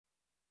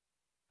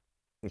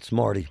It's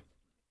Marty.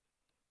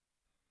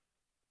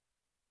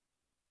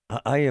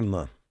 I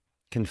am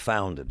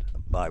confounded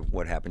by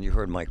what happened. You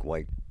heard Mike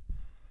White.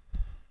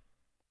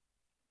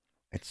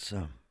 It's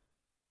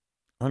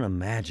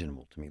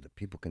unimaginable to me that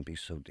people can be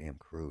so damn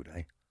crude.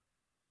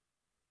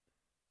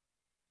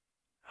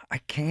 I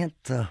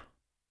can't.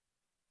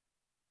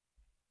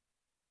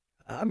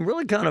 I'm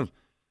really kind of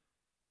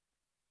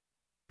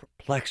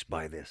perplexed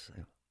by this.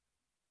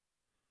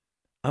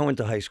 I went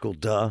to high school,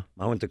 duh.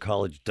 I went to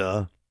college,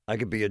 duh. I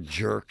could be a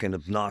jerk and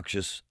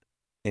obnoxious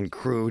and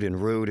crude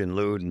and rude and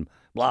lewd and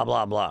blah,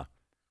 blah, blah.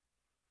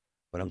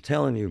 But I'm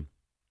telling you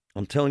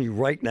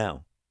right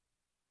now,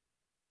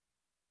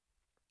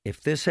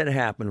 if this had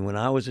happened when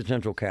I was at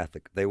Central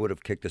Catholic, they would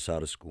have kicked us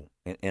out of school.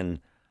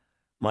 And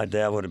my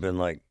dad would have been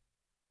like,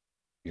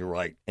 you're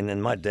right. And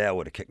then my dad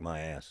would have kicked my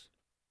ass.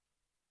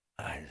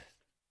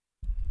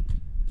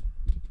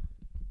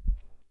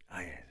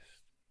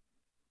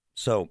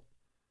 So,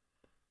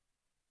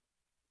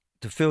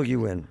 to fill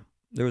you in,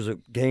 there was a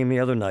game the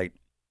other night.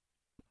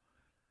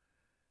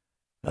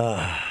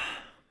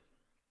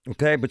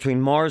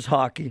 Between Mars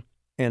Hockey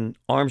and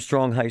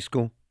Armstrong High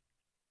School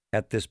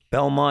at this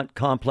Belmont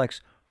complex.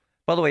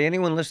 By the way,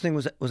 anyone listening,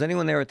 was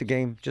anyone there at the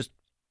game? Just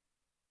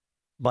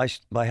by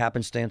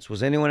happenstance,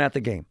 was anyone at the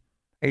game?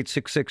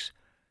 866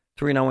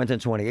 391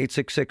 1020.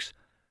 866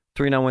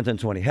 391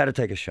 1020. Had to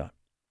take a shot.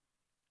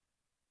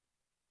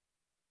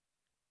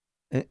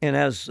 And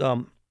as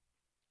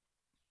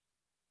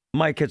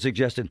Mike had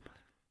suggested,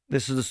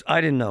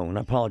 I didn't know, and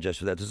I apologize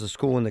for that. This is a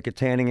school in the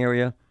Katanning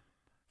area.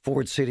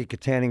 Ford City,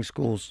 Katanning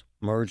schools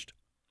merged.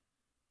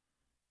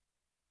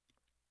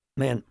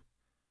 Man,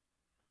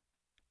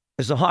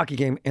 it's a hockey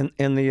game, and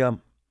the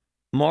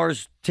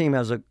Mars team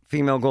has a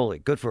female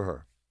goalie. Good for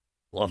her.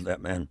 Love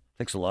that, man.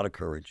 Takes a lot of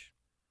courage.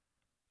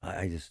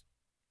 And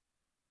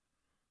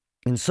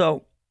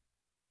so,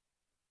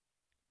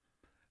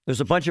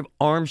 there's a bunch of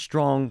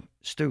Armstrong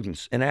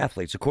students and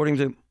athletes, according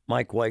to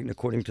Mike White and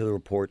according to the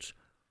reports,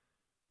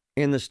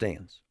 in the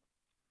stands.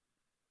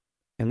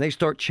 And they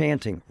start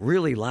chanting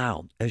really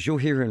loud, as you'll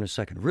hear in a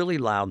second, really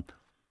loud.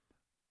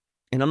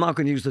 And I'm not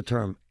going to use the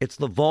term. It's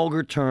the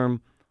vulgar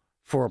term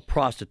for a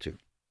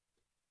prostitute.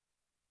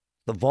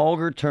 The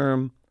vulgar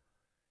term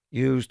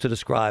used to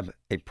describe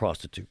a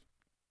prostitute.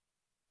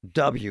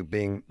 W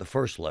being the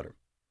first letter.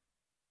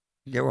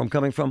 You get where I'm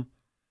coming from?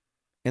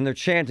 And they're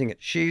chanting it.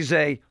 She's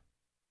a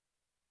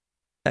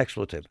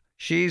expletive.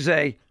 She's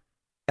a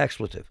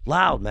expletive.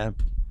 Loud, man.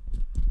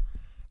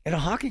 At a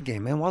hockey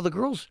game, man, while the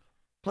girls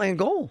playing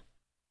goal.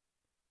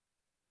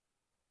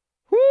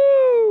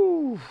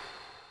 Woo!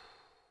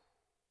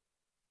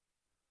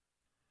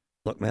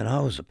 Look, man, I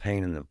was a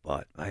pain in the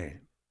butt. My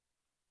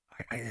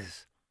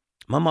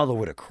mother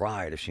would have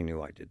cried if she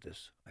knew I did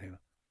this.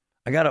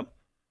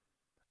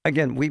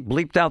 Again, we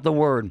bleeped out the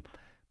word,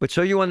 but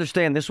so you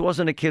understand, this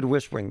wasn't a kid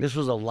whispering. This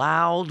was a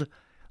loud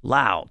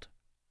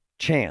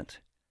chant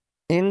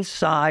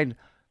inside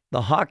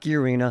the hockey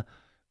arena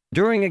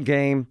during a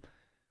game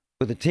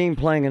with a team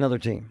playing another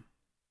team.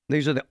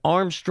 These are the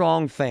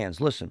Armstrong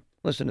fans. Listen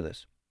to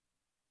this.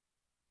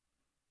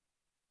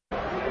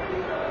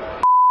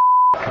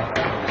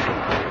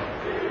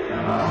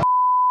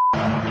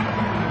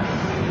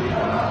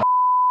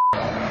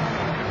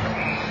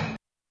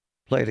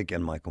 Play it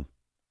again, Michael.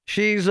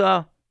 She's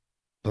boom,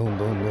 boom,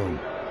 boom.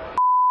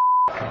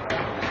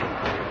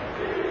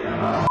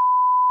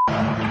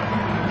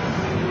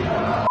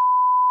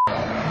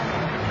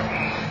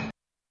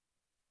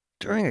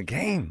 During a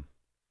game.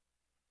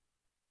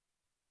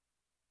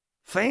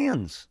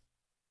 Fans.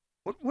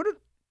 What are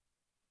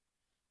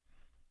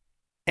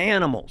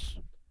animals?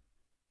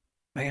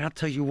 Man, I'll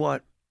tell you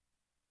what.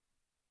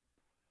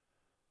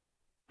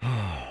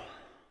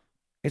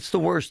 It's the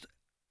worst.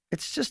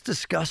 It's just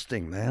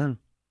disgusting, man.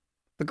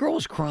 The girl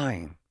was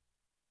crying.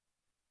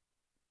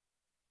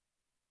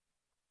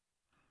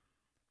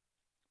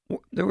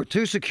 There were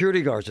 2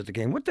 security guards at the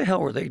game. What the hell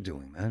were they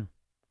doing, man?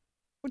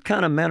 What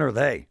kind of men are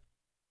they?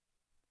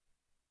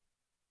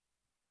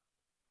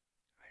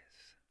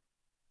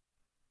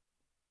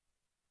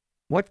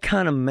 What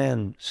kind of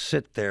men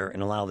sit there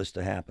and allow this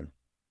to happen?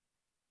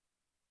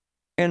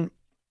 And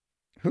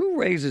who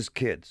raises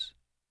kids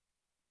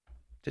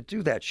to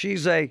do that?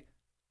 She's a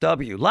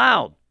W.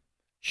 Loud.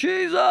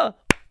 She's a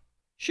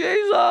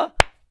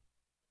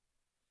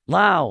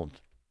loud.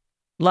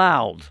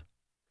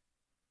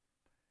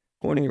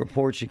 According to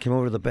reports, she came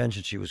over to the bench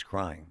and she was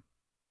crying.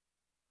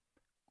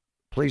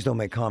 Please don't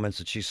make comments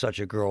that she's such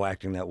a girl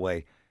acting that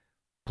way.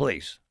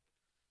 Please.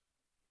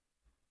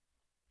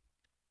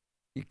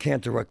 You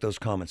can't direct those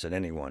comments at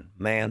anyone.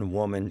 Man,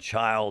 woman,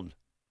 child,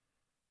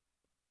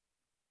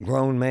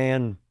 grown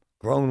man,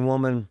 grown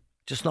woman.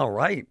 Just not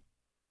right.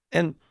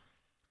 And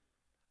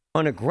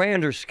on a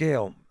grander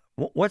scale,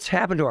 what's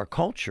happened to our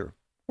culture?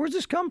 Where's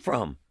this come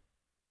from?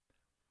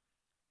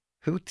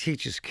 Who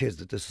teaches kids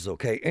that this is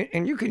okay?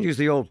 And you can use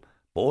the old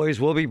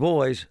boys will be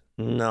boys.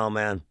 No,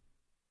 man.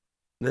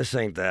 This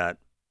ain't that.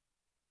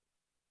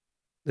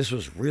 This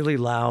was really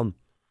loud.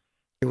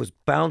 It was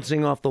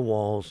bouncing off the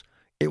walls.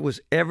 It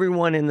was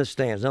everyone in the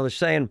stands. Now they're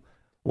saying,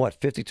 what,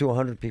 50 to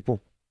 100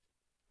 people?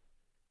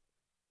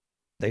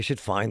 They should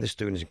find the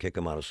students and kick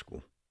them out of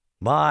school.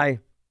 Bye.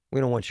 We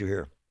don't want you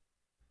here.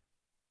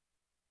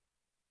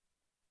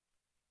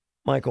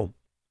 Michael,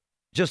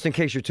 just in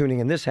case you're tuning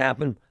in, this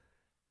happened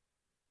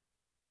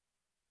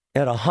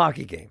at a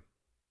hockey game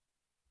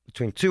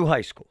between two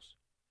high schools,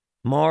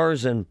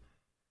 Mars and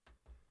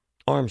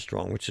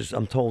Armstrong, which is,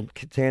 I'm told,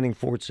 Tanning,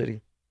 Ford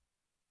City.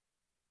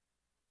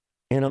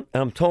 And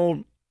I'm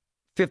told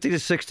 50 to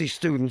 60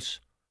 students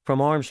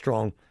from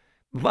Armstrong.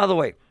 By the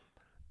way,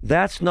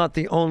 that's not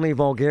the only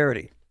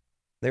vulgarity.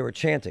 They were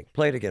chanting.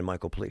 Play it again,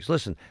 Michael, please.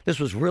 Listen, this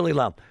was really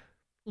loud.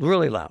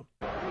 Really loud.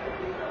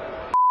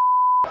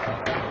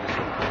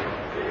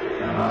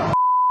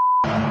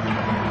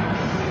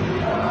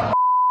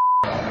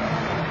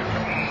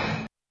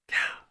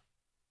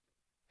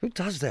 Who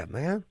does that,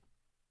 man?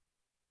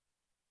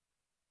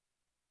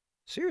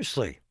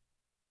 Seriously.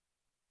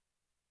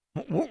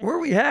 Where are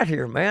we at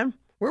here, man?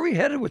 Where are we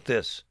headed with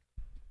this?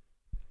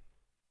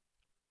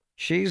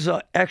 She's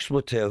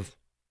expletive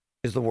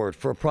is the word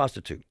for a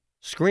prostitute.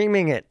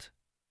 Screaming it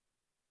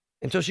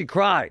until she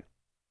cried.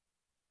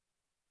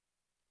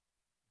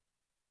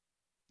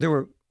 There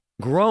were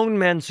grown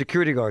men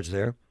security guards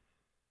there.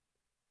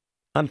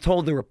 I'm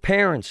told there were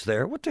parents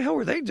there. What the hell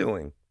were they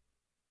doing?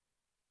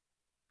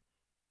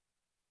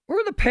 Where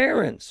are the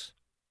parents?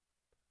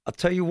 I'll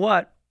tell you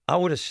what, I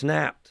would have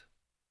snapped.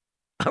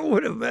 I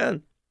would have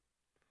been.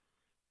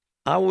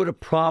 I would have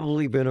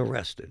probably been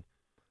arrested.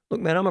 Look,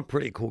 man, I'm a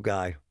pretty cool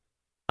guy.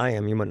 I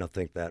am. You might not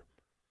think that.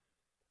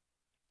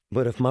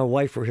 But if my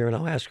wife were here, and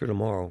I'll ask her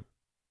tomorrow,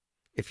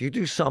 if you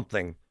do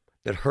something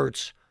that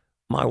hurts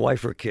my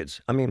wife or kids,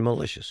 I mean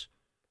malicious,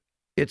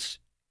 it's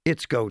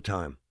go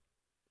time.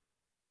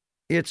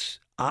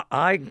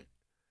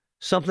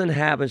 Something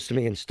happens to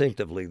me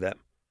instinctively that,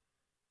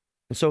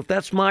 and so if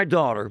that's my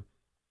daughter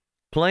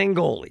playing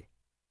goalie,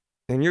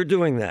 and you're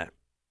doing that,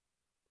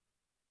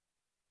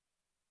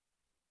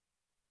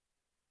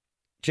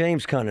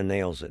 James kind of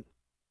nails it,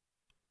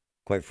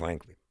 quite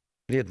frankly.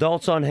 The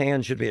adults on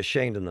hand should be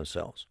ashamed of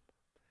themselves.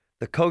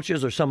 The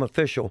coaches or some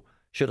official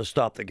should have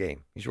stopped the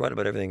game. He's right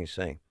about everything he's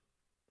saying.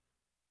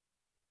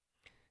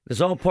 This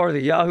is all part of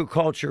the Yahoo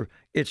culture.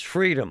 It's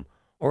freedom,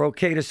 or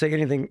okay to say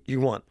anything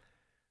you want.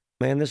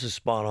 Man, this is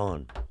spot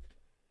on.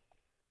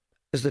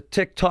 This is the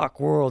TikTok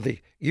world, the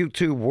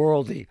YouTube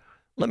world, the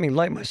let me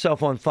light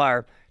myself on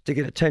fire to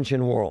get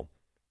attention world.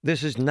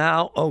 This is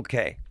now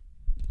okay.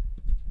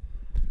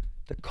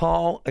 To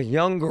call a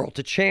young girl,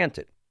 to chant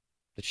it,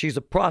 that she's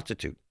a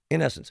prostitute,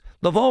 in essence,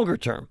 the vulgar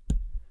term,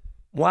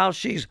 while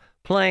she's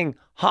playing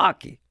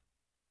hockey.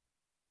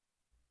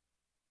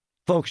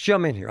 Folks,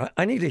 jump in here.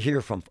 I need to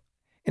hear from,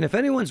 and if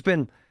anyone's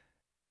been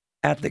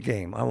at the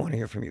game, I want to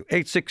hear from you.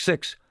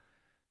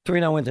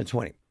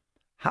 866-3920.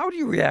 How do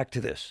you react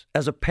to this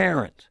as a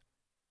parent,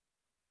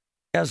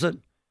 as a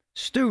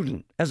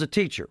student, as a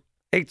teacher?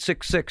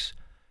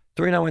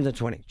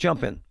 866-3920.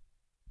 Jump in.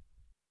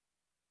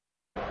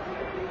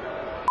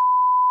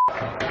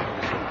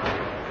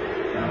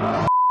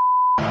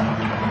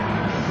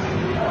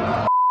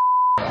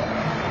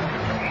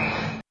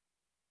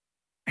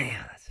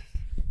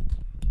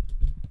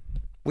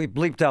 We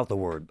bleeped out the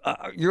word.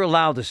 You're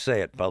allowed to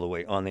say it, by the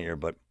way, on the air,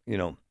 but, you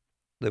know,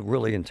 the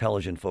really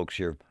intelligent folks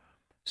here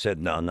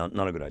said, no,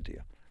 not a good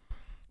idea.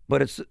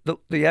 But it's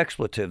the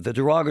expletive, the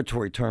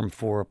derogatory term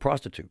for a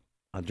prostitute,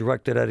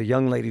 directed at a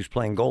young lady who's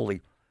playing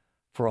goalie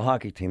for a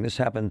hockey team. This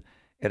happened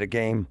at a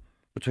game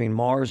between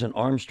Mars and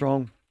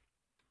Armstrong.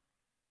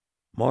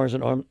 Mars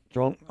and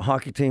Armstrong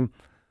hockey team,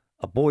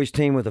 a boys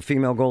team with a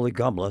female goalie.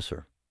 God bless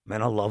her.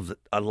 Man, I love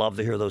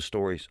to hear those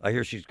stories. I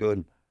hear she's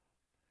good.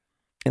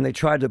 And they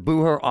tried to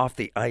boo her off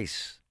the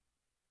ice,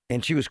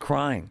 and she was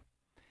crying.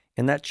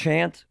 And that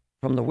chant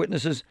from the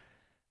witnesses,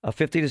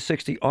 50 to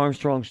 60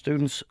 Armstrong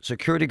students,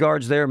 security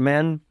guards there,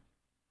 men,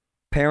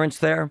 parents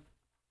there,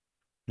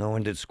 no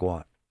one did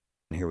squat.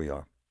 And here we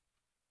are.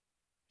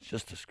 It's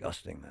just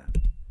disgusting, man.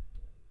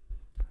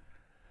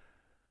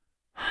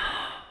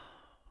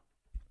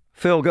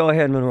 Phil, go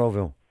ahead,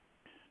 Monroeville.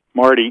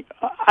 Marty,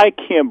 I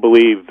can't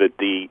believe that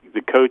the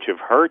coach of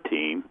her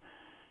team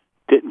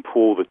didn't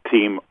pull the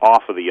team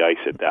off of the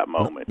ice at that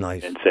moment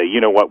and say, you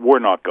know what, we're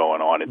not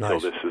going on until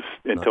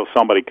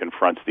somebody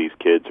confronts these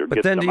kids or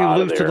gets them out of there. But then do you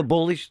lose to the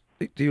bullies?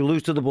 Do you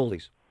lose to the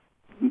bullies?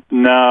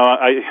 No,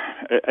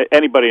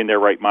 anybody in their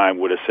right mind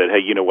would have said, hey,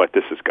 you know what,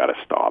 this has got to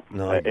stop.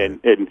 No,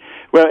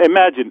 well,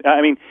 imagine,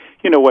 I mean,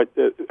 you know what,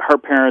 her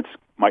parents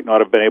might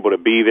not have been able to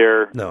be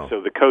there,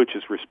 so the coach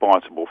is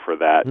responsible for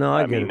that. No,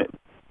 I mean,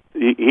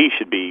 he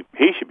should be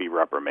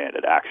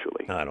reprimanded.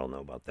 Actually, I don't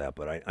know about that,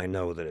 but I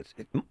know that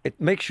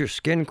it makes your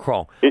skin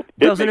crawl.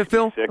 Doesn't it,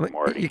 Phil? Sick,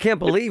 Marty. You can't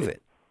believe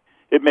it.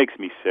 It makes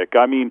me sick.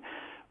 I mean,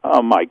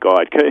 oh my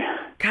God!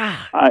 God.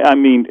 I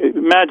mean,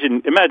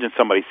 imagine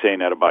somebody saying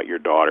that about your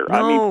daughter. No.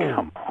 I mean,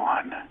 come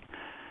on.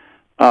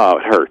 Oh,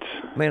 it hurts.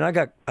 Man, I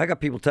got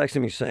people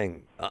texting me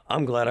saying,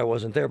 I'm glad I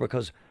wasn't there,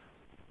 because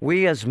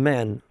we as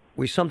men,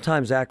 we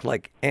sometimes act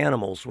like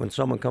animals when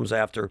someone comes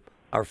after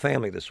our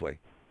family this way.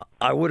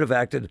 I would have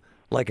acted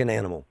like an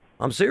animal.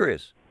 I'm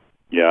serious.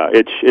 Yeah,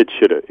 it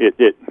should have.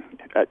 It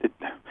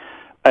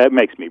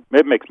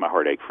makes my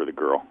heart ache for the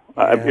girl.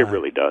 Yeah. It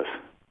really does.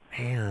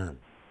 Man,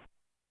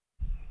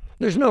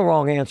 there's no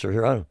wrong answer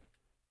here.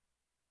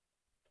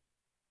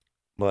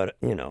 But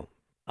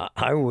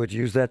I would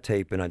use that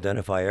tape and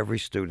identify every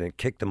student and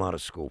kick them out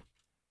of school.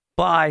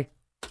 Bye.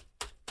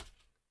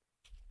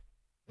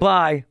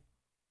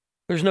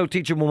 There's no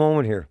teachable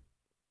moment here.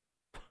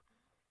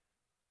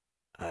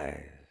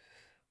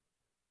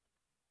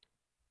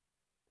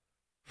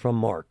 From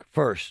Mark.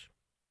 First,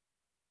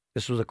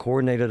 this was a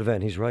coordinated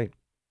event. He's right.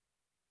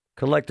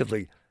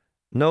 Collectively,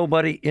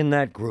 nobody in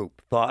that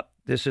group thought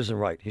this isn't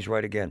right. He's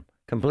right again.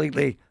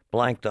 Completely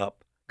blanked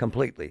up.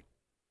 Completely.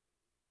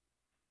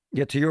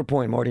 Yet to your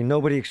point, Marty,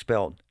 nobody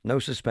expelled. No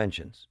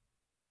suspensions.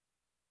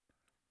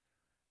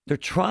 They're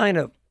trying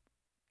to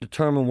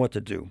determine what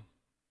to do.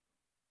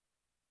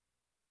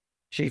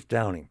 Chief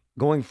Downing,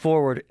 going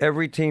forward,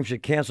 every team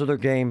should cancel their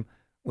game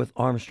with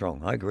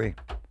Armstrong. I agree.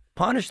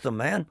 Punish them,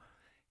 man.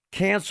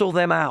 Cancel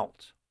them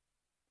out.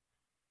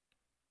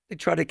 They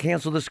tried to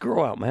cancel this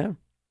girl out, man.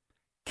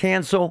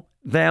 Cancel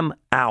them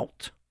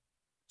out.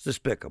 It's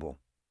despicable.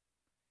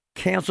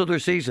 Cancel their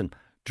season.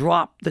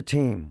 Drop the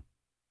team.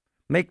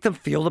 Make them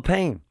feel the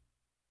pain.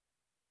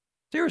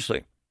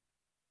 Seriously.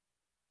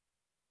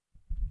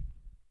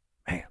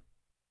 Man.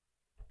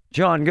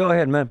 John, go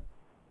ahead, man.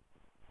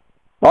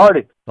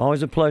 Marty.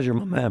 Always a pleasure,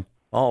 my man.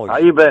 Always. How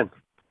you been?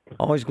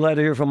 Always glad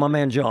to hear from my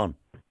man, John.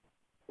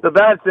 The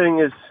bad thing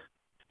is,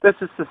 this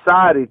is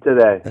society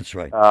today. That's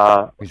right.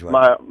 He's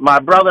right. My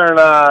brother and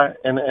I,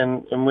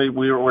 and we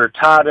were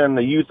tied in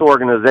the youth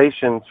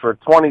organizations for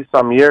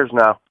 20-some years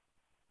now.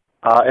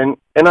 And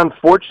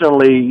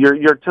unfortunately,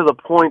 you're to the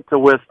point to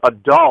with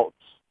adults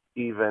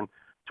even,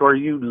 to where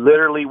you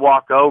literally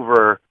walk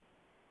over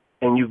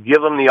and you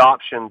give them the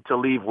option to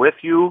leave with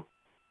you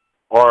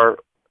or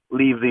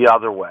leave the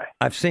other way.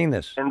 I've seen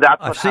this. And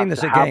that's I've seen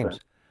this at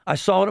games. I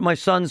saw it at my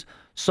son's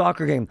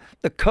soccer game.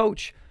 The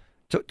coach,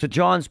 to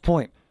John's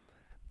point,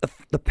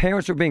 the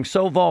parents were being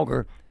so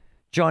vulgar.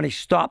 Johnny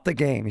stopped the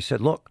game. He said,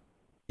 "Look,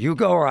 you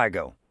go or I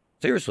go."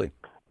 Seriously.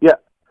 Yeah.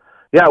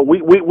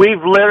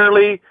 We've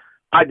literally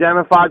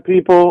identified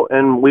people,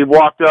 and we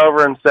walked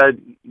over and said,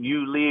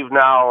 "You leave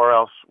now, or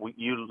else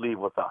you leave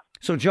with us."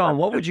 So, John,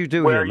 what would you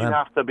do here, man? Where you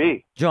have to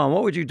be. John,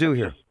 what would you do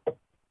here?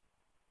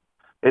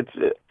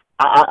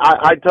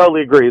 I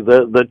totally agree.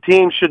 The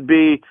team should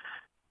be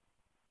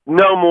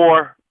no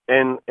more,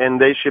 and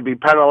they should be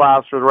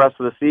penalized for the rest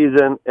of the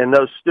season, and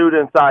those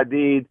students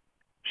ID'd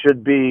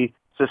should be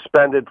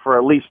suspended for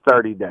at least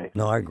 30 days.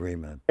 No, I agree,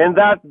 man. And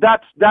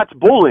that's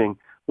bullying.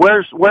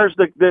 Where's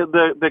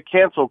the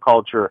cancel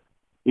culture?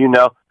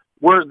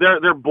 Where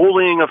they're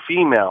bullying a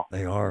female.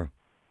 They are.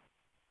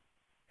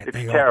 It's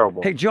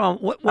terrible. Hey, John,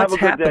 what's happened?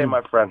 Have a good day,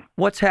 my friend.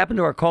 What's happened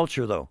to our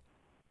culture, though?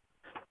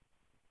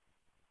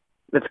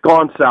 It's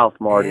gone south,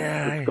 Marty.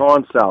 Yeah, it's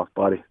gone south,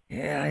 buddy.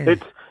 Yeah.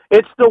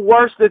 It's the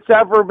worst it's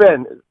ever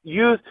been.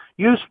 Youth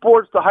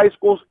sports, the high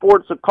school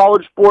sports, the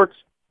college sports.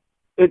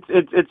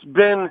 It's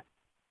been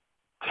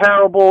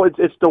terrible.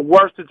 It's the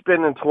worst it's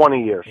been in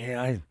 20 years.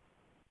 Yeah,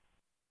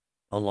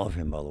 I love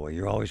him, by the way.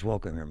 You're always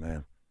welcome here,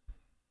 man.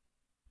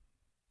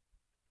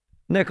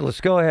 Nicholas,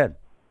 go ahead.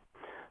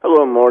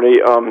 Hello,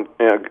 Marty.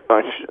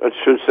 I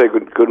should say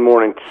good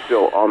morning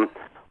still.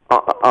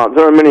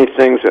 There are many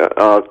things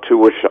to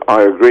which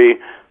I agree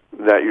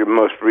that your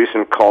most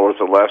recent callers,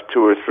 the last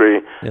two or three.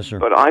 Yes, sir.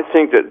 But I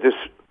think that this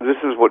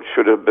is what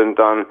should have been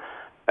done,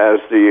 as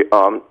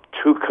the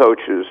two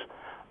coaches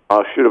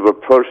should have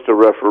approached the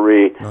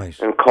referee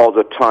and called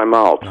a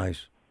timeout.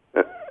 Nice.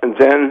 And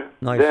then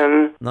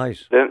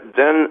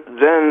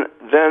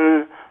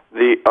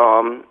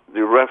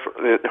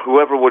the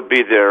whoever would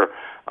be there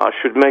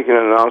should make an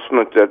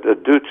announcement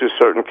that due to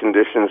certain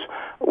conditions,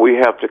 we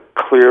have to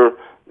clear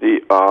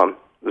the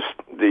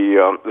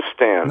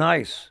stand.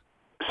 Nice.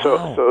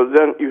 So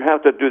then you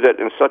have to do that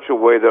in such a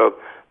way, though,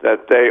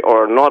 that they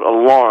are not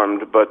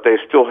alarmed, but they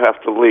still have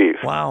to leave.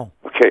 Wow.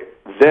 Okay.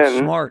 That's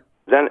smart.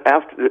 Then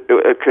after,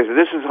 because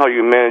this is how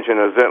you manage an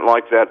event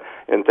like that,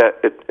 and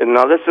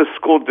now this is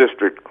school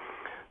district.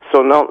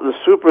 So now the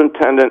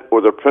superintendent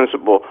or the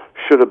principal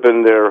should have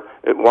been there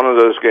at one of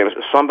those games.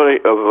 Somebody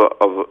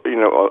of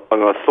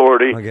an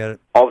authority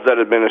of that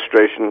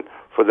administration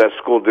for that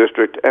school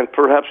district, and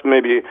perhaps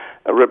maybe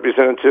a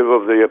representative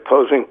of the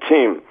opposing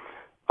team.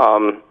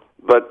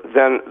 But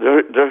then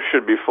there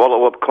should be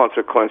follow-up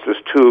consequences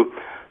to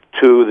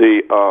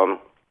the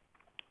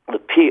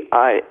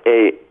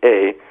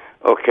PIAA.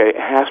 Okay,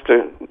 has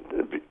to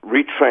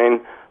retrain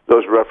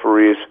those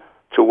referees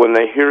to when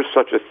they hear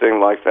such a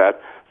thing like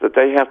that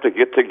they have to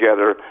get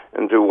together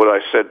and do what I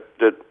said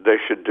that they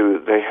should do.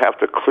 They have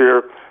to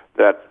clear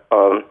that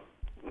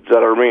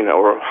arena,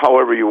 or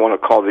however you want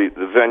to call the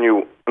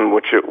venue in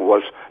which it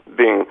was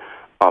being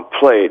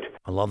played.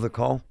 I love the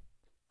call.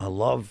 I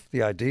love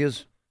the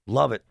ideas.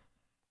 Love it.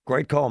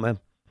 Great call, man.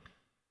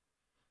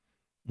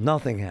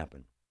 Nothing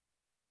happened.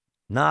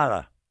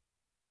 Nada.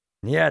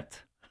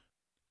 Yet.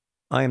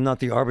 I am not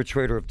the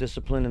arbitrator of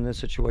discipline in this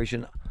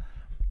situation.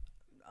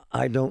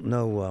 I don't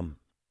know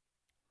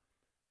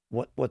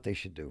what they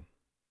should do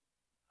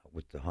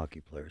with the hockey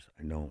players.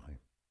 I know,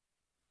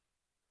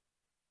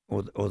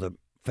 or the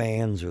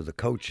fans or the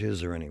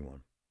coaches or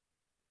anyone.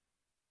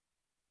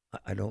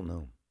 I don't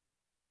know.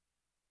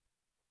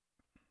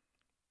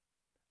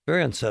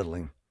 Very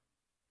unsettling.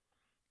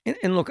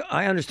 And look,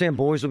 I understand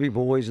boys will be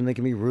boys and they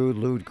can be rude,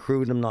 lewd,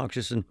 crude, and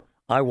obnoxious, and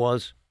I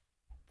was,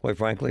 quite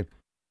frankly.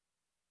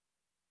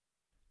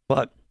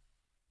 But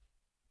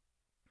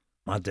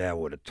my dad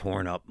would have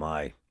torn up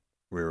my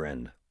rear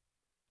end.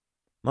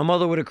 My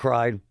mother would have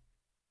cried.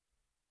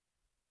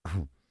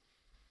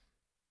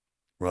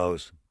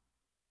 Rose.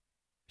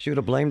 She would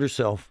have blamed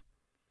herself.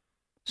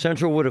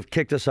 Central would have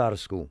kicked us out of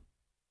school.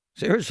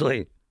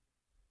 Seriously.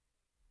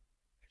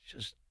 It's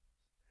just...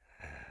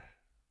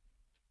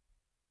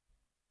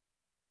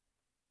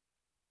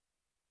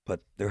 But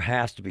there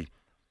has to be...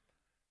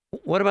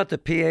 What about the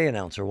PA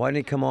announcer? Why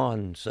didn't he come on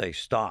and say,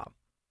 stop?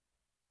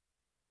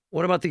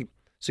 What about the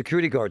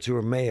security guards who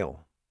are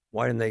male?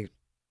 Why didn't they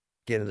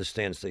get in the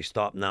stands and say,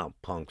 stop now,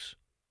 punks?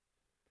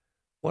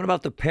 What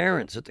about the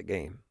parents at the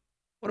game?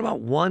 What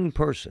about one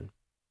person?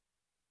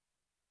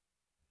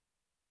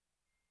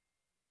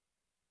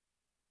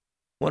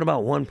 What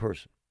about one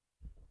person?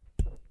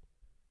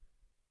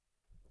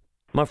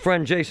 My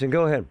friend Jason,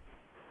 go ahead.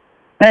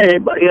 Hey,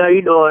 buddy, how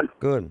you doing?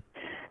 Good.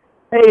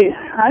 Hey,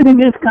 I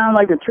think it's kind of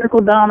like a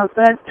trickle-down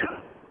effect.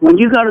 When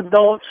you got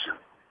adults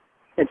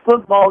at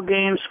football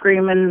games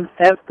screaming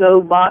F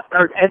Joe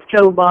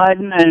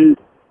Biden and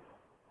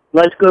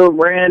let's go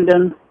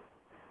Brandon,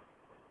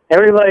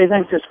 everybody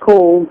thinks it's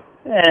cool,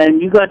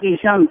 and you got these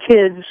young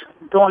kids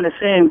doing the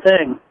same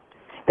thing.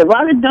 If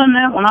I'd have done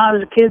that when I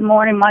was a kid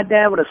morning, my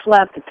dad would have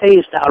slapped the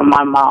taste out of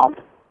my mouth.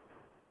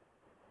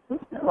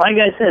 Like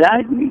I said,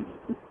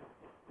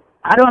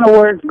 I don't know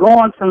where it's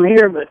going from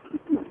here, but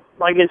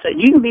like I said,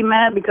 you can be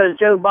mad because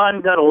Joe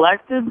Biden got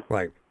elected.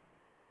 Right.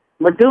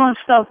 But doing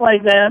stuff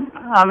like that,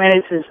 I mean,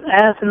 it's just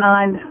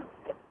asinine,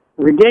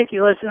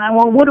 ridiculous. And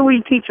what are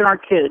we teaching our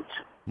kids?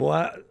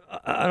 Well,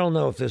 I don't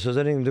know if this has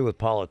anything to do with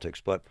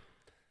politics, but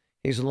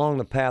he's along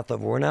the path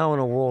of we're now in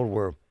a world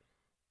where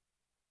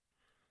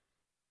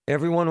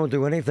everyone will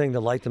do anything to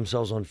light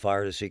themselves on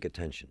fire to seek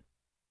attention.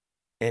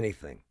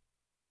 Anything.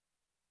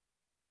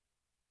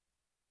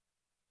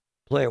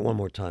 Play it one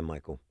more time,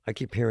 Michael. I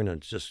keep hearing it. It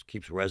just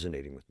keeps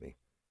resonating with me.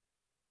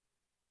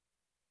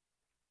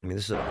 I mean,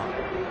 this is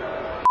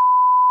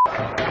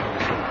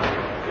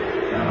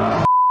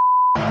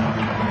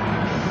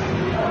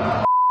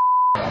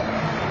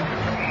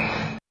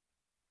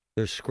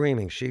They're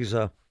screaming. She's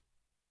a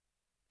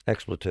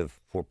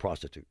expletive for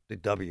prostitute. The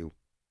W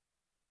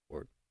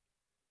word.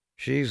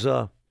 She's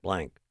a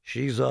blank.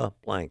 She's a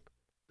blank.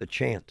 The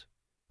chant.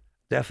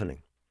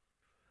 Deafening.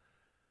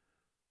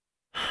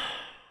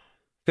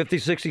 50,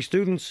 60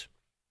 students.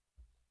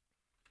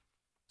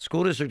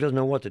 School district doesn't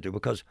know what to do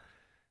because,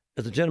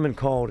 as the gentleman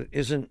called, it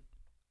isn't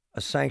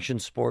a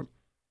sanctioned sport.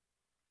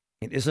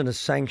 It isn't a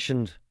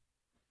sanctioned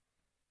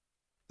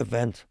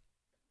event.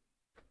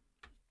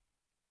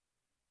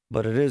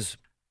 But it is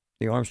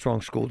the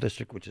Armstrong School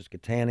District, which is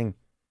Katanning,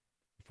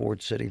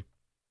 Ford City,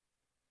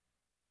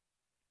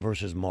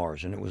 versus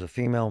Mars. And it was a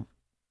female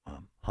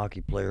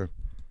hockey player,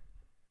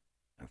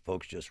 and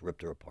folks just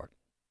ripped her apart.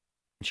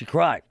 And she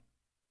cried.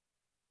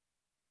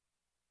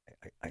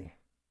 I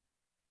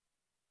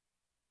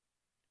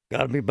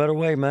got to be a better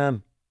way,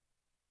 man.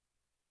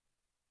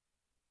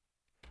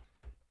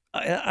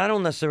 I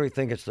don't necessarily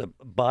think it's the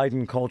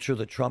Biden culture,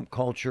 the Trump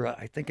culture.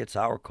 I think it's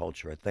our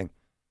culture. I think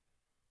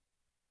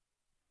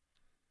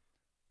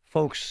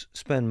folks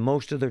spend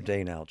most of their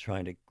day now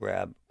trying to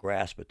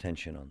grasp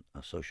attention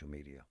on social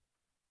media.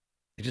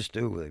 They just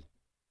do with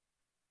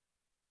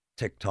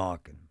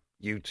TikTok and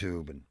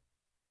YouTube.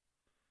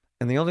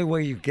 And the only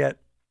way you get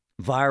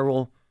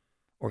viral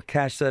or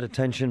catch that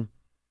attention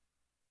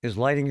is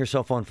lighting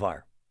yourself on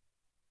fire.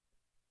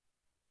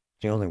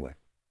 It's the only way.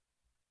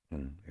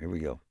 And here we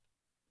go.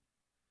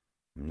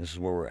 And this is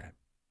where we're at.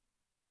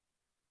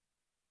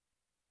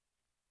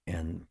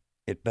 And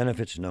it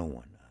benefits no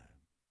one.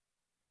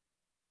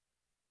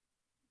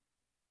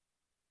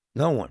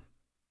 No one.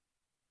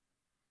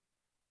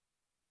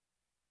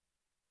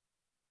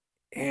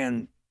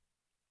 And,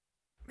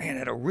 man,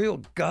 at a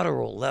real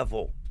guttural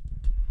level,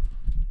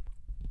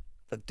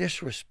 the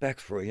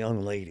disrespect for a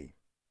young lady.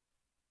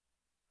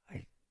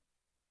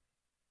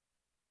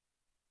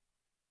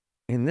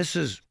 And this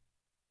is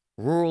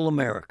rural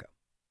America.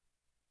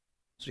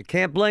 So you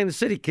can't blame the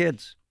city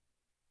kids.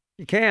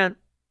 You can't.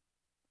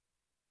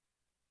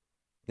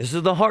 This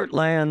is the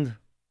heartland.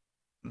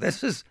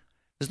 This is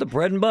the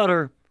bread and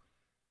butter.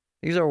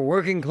 These are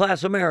working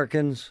class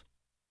Americans.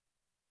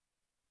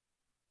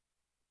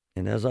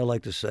 And as I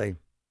like to say,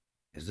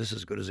 is this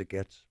as good as it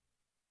gets?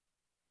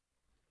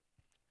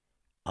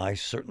 I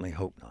certainly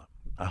hope not.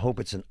 I hope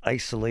it's an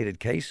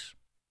isolated case.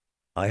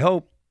 I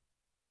hope.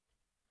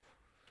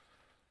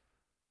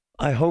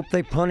 I hope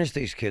they punish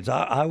these kids.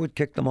 I would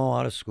kick them all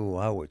out of school.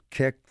 I would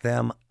kick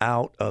them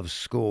out of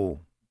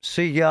school.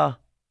 See ya.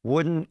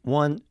 Wouldn't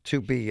want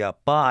to be ya.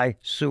 Bye.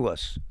 Sue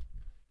us.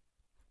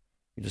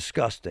 You're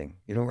disgusting.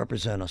 You don't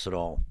represent us at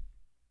all.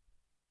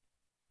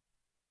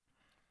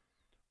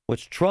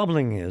 What's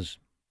troubling is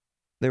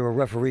there were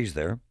referees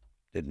there,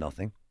 did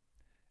nothing.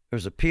 There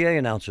was a PA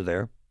announcer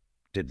there,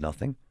 did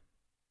nothing.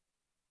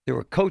 There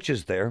were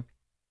coaches there,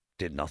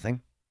 did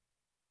nothing.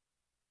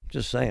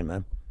 Just saying,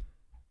 man.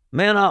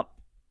 Man up.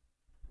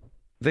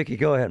 Vicky,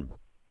 go ahead.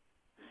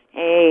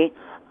 Hey,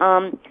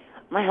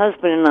 my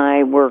husband and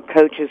I were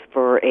coaches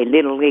for a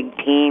Little League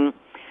team,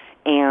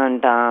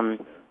 and,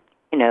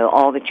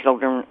 all the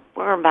children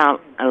were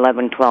about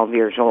 11, 12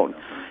 years old.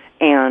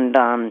 And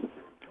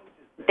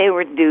they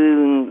were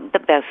doing the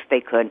best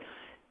they could.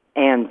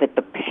 But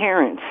the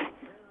parents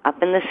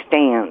up in the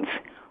stands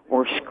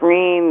were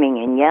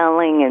screaming and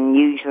yelling and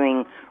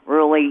using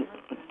really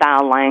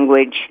foul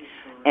language.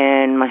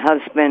 And my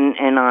husband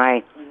and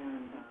I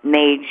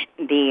made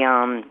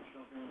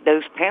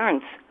those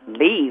parents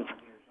leave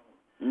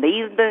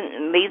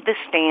the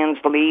stands,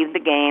 leave the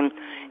game,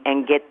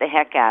 and get the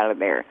heck out of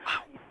there.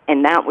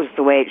 And that was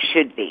the way it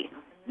should be.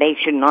 They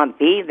should not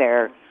be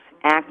there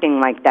acting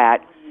like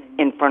that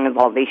in front of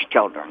all these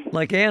children.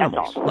 Like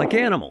animals. Like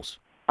animals.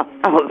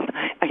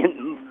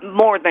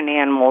 More than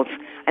animals.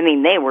 I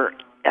mean, they were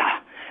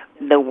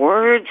the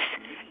words.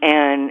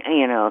 And,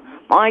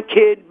 my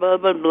kid, blah,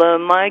 blah, blah,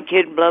 my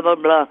kid, blah, blah,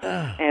 blah.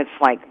 And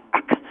it's like,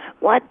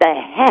 what the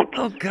heck?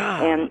 Oh,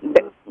 God. And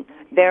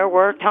there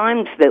were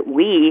times that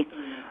we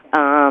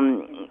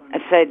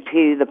said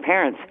to the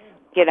parents,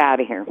 get out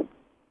of here.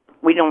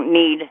 We don't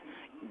need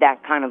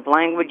that kind of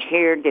language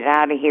here. Get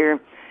out of here.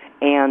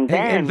 And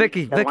then... And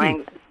Vicky,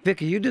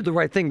 you did the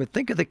right thing, but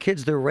think of the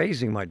kids they're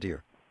raising, my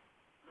dear.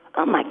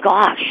 Oh, my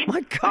gosh.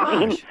 My gosh.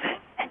 I mean,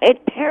 it's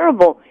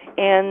terrible.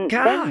 And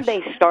Gosh. Then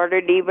they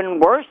started even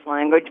worse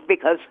language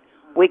because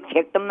we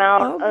kicked them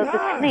out of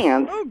the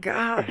stands. Oh,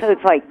 God. So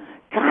it's like,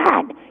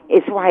 God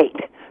is right.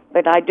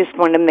 But I just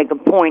want to make a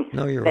point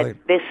that right.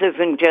 This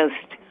isn't just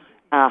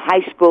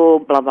high school,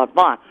 blah,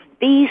 blah.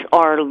 These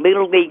are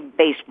Little League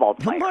baseball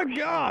players. Oh, my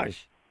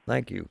gosh.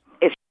 Thank you.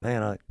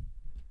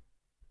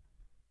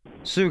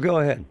 Sue, go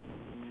ahead.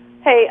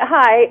 Hey,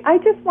 hi. I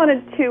just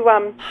wanted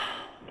to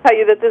tell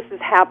you that this has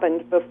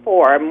happened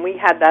before, and we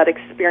had that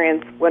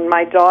experience when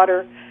my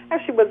daughter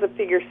actually was a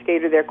figure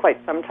skater there quite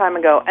some time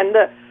ago, and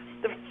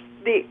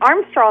the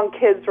Armstrong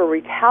kids were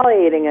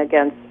retaliating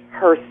against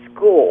her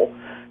school,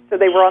 so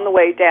they were on the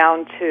way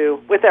down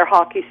with their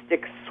hockey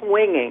sticks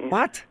swinging.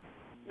 What?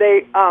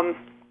 There was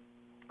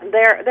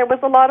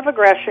a lot of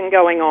aggression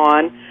going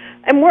on,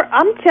 and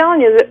I'm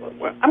telling you that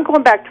I'm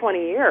going back 20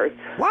 years.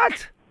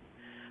 What?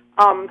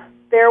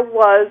 There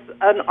was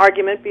an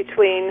argument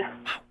between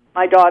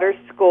my daughter's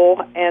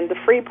school and the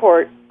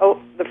Freeport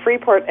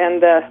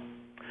and the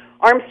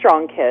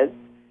Armstrong kids,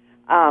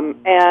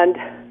 and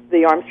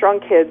the Armstrong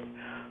kids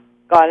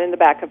got in the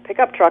back of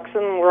pickup trucks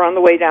and were on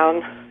the way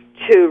down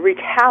to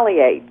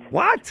retaliate.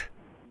 What?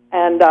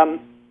 And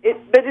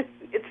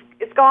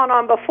it's gone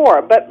on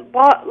before. But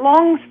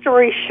long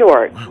story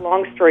short,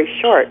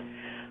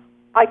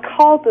 I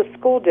called the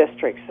school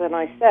districts and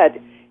I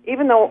said,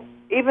 even though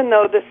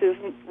this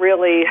isn't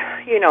really,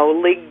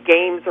 league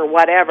games or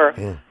whatever,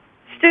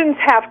 students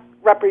have to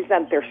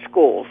represent their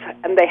schools,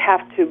 and they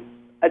have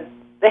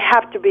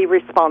to be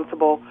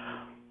responsible.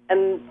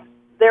 And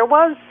there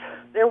was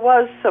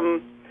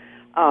some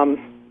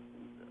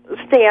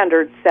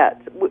standards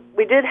set.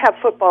 We did have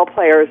football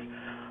players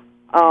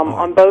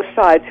on both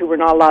sides who were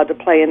not allowed to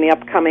play in the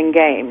upcoming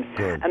games,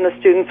 and the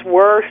students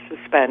were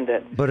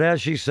suspended. But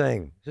as she's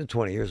saying,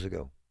 20 years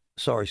ago.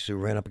 Sorry, Sue,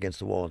 ran up against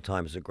the wall in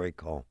time. It's a great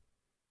call.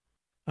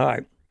 All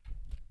right.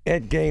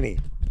 Ed Gainey,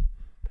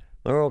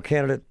 mayoral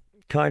candidate,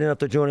 kind enough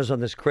to join us on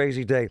this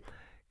crazy day.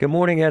 Good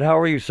morning, Ed. How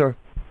are you, sir?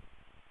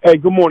 Hey,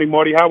 good morning,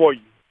 Marty. How are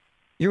you?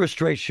 You're a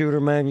straight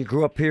shooter, man. You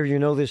grew up here. You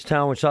know this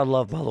town, which I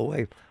love, by the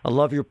way. I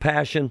love your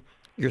passion.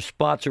 Your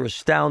spots are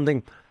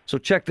astounding. So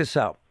check this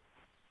out.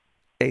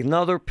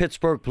 Another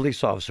Pittsburgh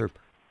police officer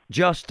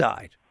just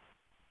died.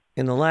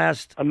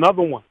 Another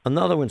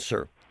one,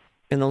 sir.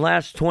 In the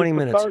last 20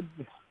 minutes,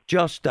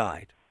 just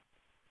died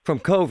from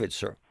COVID,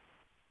 sir.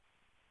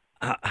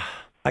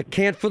 I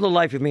can't for the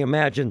life of me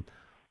imagine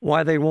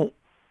why they won't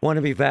want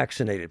to be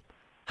vaccinated.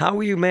 How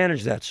will you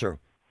manage that, sir?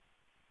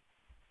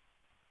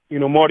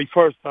 Marty,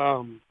 first,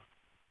 prayers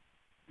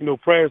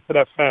to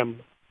that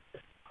family.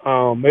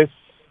 I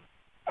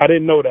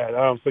didn't know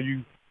that, so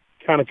you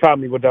kind of caught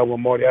me with that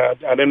one, Marty. I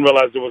didn't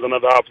realize there was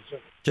another officer.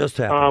 Just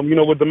happened.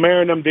 What the mayor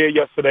and them did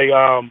yesterday,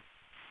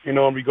 in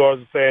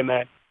regards to saying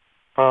that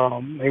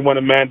they want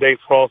to mandate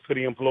for all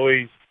city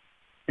employees.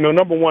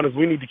 Number one is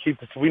we need to keep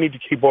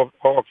our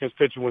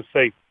constituents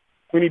safe.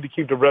 We need to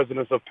keep the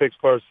residents of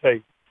Pittsburgh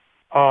safe.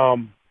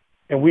 And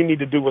we need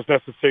to do what's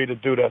necessary to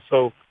do that.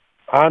 So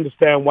I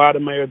understand why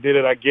the mayor did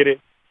it. I get it.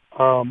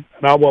 And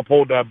I will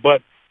uphold that.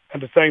 But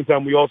at the same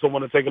time, we also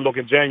want to take a look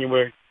at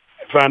January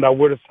and find out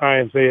where the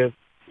science is,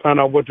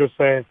 find out what you're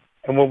saying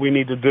and what we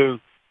need to do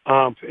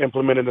to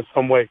implement it in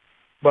some way.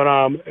 But,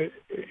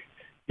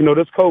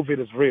 this COVID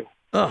is real.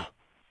 And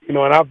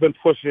I've been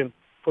pushing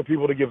for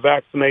people to get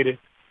vaccinated,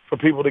 for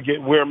people to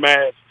wear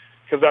masks,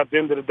 because at the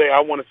end of the day,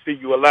 I want to see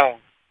you alive.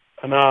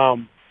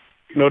 And,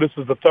 this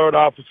is the third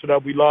officer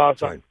that we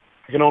lost. Right.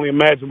 I can only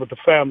imagine what the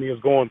family is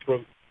going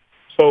through.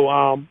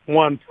 So,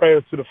 one,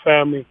 prayers to the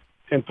family,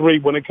 and three,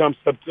 when it comes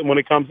to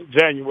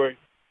January,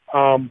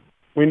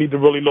 we need to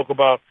really look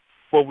about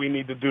what we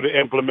need to do to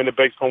implement it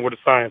based on where the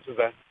science is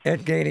at.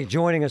 Ed Gainey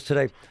joining us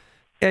today.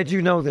 Ed,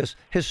 you know this.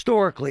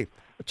 Historically,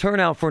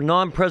 turnout for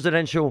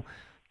non-presidential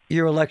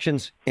year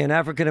elections in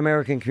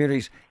African-American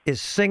communities is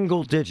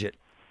single digit.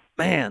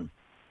 Man,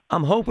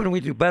 I'm hoping we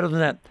do better than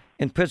that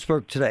in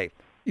Pittsburgh today.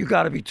 You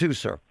got to be too,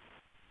 sir.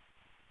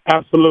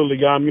 Absolutely.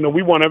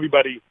 We want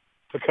everybody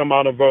to come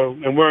out and vote,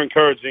 and we're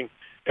encouraging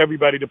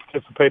everybody to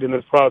participate in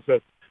this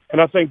process.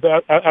 And I think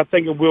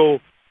it will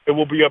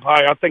be up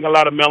high. I think a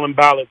lot of mail-in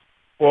ballots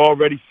were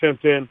already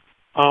sent in.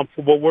 For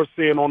what we're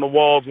seeing on the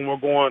walls when we're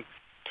going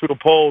to the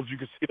polls, you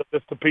can see the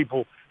list of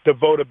people that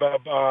voted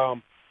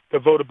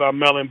by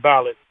mail-in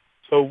ballot.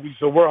 So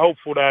we're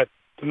hopeful that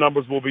the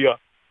numbers will be up.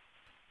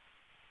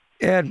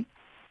 Ed,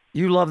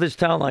 you love this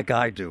town like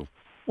I do.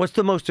 What's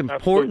the most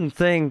important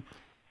thing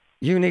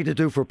you need to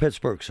do for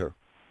Pittsburgh, sir?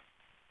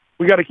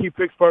 We got to keep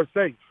Pittsburgh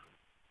safe.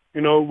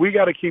 We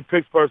got to keep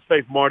Pittsburgh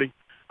safe, Marty.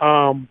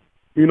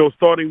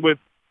 Starting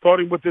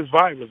with this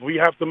virus. We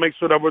have to make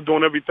sure that we're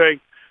doing everything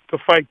to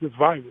fight this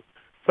virus.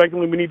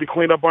 Secondly, we need to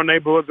clean up our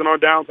neighborhoods and our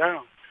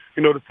downtown.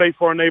 The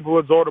safer our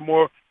neighborhoods are, the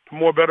more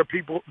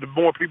people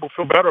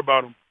feel better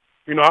about them.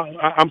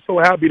 I'm so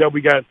happy that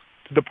we got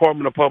the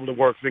Department of Public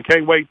Works and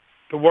can't wait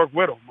to work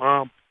with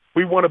them.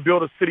 We want to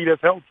build a city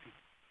that's healthy,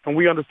 and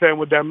we understand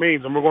what that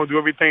means, and we're going to do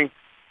everything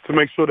to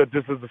make sure that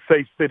this is a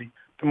safe city,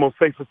 the most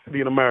safest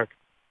city in America.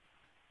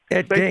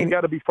 Safety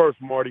got to be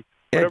first, Marty.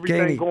 With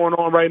everything going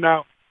on right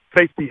now,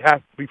 safety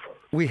has to be first.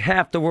 We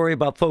have to worry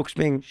about folks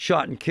being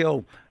shot and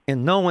killed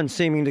and no one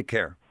seeming to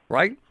care,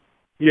 right?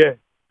 Yeah.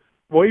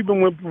 Well,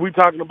 even when we're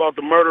talking about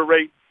the murder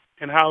rate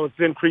and how it's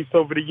increased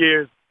over the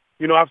years,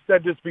 I've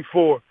said this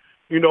before.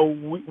 This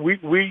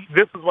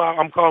is why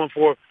I'm calling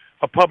for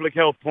a public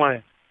health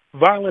plan.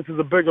 Violence is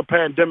a bigger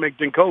pandemic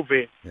than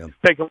COVID. Yeah. It's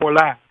taking more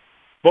lives.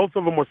 Both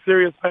of them are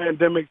serious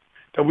pandemics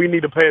that we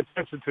need to pay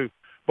attention to.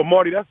 But,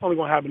 Marty, that's only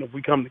going to happen if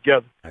we come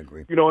together. I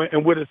agree.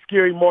 And with a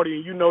scary, Marty,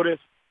 and you know this,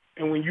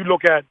 and when you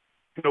look at,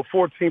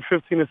 14,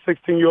 15, and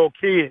 16-year-old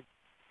kids,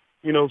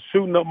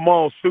 shooting up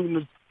malls,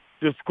 shooting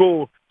their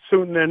school,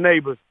 shooting their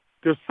neighbors,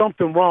 there's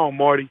something wrong,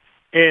 Marty.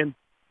 And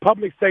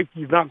public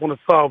safety is not going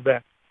to solve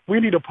that. We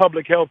need a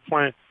public health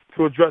plan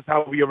to address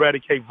how we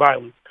eradicate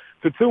violence.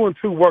 The two and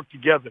two work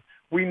together.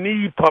 We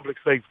need public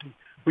safety.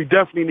 We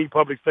definitely need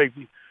public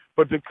safety.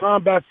 But to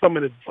combat some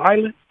of this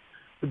violence,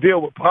 to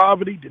deal with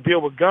poverty, to deal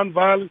with gun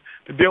violence,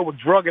 to deal with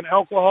drug and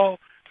alcohol,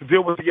 to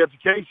deal with the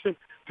education,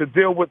 to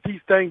deal with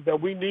these things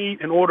that we need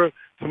in order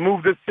to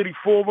move this city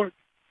forward,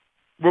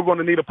 we're going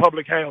to need a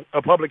public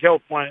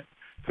health plan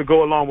to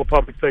go along with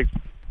public safety.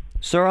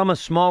 Sir, I'm a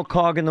small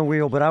cog in the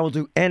wheel, but I will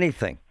do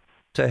anything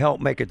to help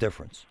make a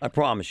difference. I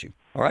promise you.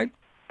 All right?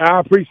 I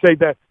appreciate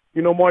that.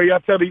 Marty, I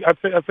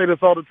say this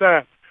all the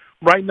time.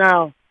 Right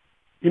now,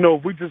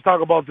 if we just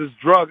talk about this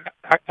drug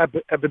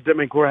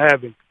epidemic we're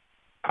having,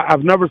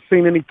 I've never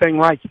seen anything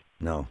like it.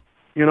 No.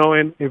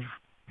 And if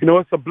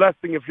it's a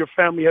blessing if your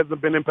family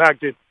hasn't been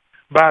impacted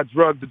by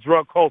the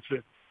drug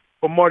culture.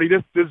 But Marty,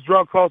 this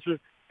drug culture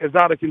is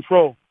out of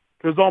control.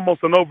 There's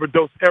almost an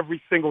overdose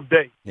every single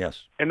day.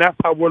 Yes. And that's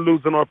how we're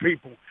losing our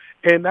people.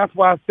 And that's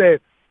why I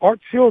said our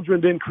children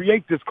didn't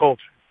create this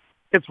culture.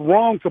 It's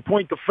wrong to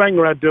point the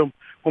finger at them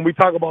when we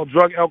talk about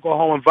drug,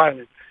 alcohol, and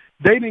violence.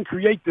 They didn't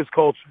create this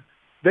culture.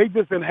 They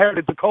just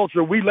inherited the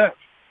culture we left.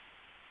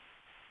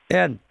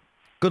 Ed,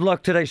 good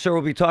luck today, sir.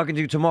 We'll be talking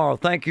to you tomorrow.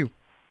 Thank you.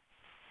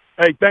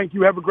 Hey, thank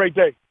you. Have a great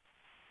day.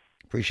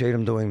 Appreciate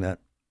him doing that.